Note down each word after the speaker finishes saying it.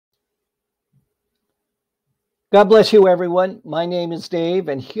God bless you, everyone. My name is Dave,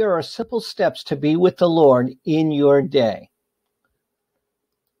 and here are simple steps to be with the Lord in your day.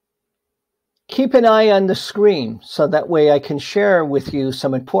 Keep an eye on the screen so that way I can share with you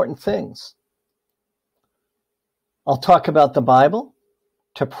some important things. I'll talk about the Bible,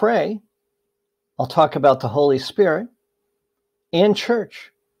 to pray. I'll talk about the Holy Spirit and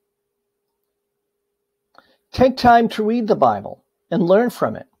church. Take time to read the Bible and learn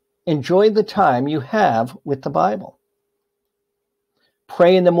from it. Enjoy the time you have with the Bible.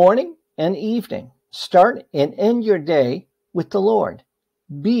 Pray in the morning and evening. Start and end your day with the Lord.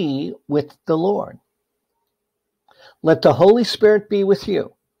 Be with the Lord. Let the Holy Spirit be with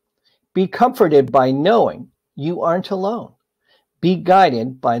you. Be comforted by knowing you aren't alone. Be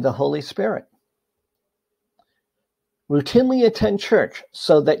guided by the Holy Spirit. Routinely attend church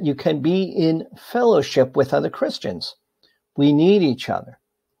so that you can be in fellowship with other Christians. We need each other.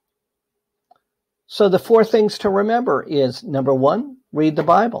 So the 4 things to remember is, number 1, read the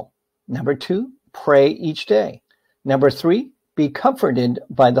Bible. Number 2, pray each day. Number 3, be comforted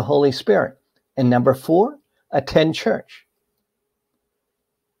by the Holy Spirit. And number 4, attend church.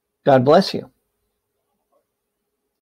 God bless you.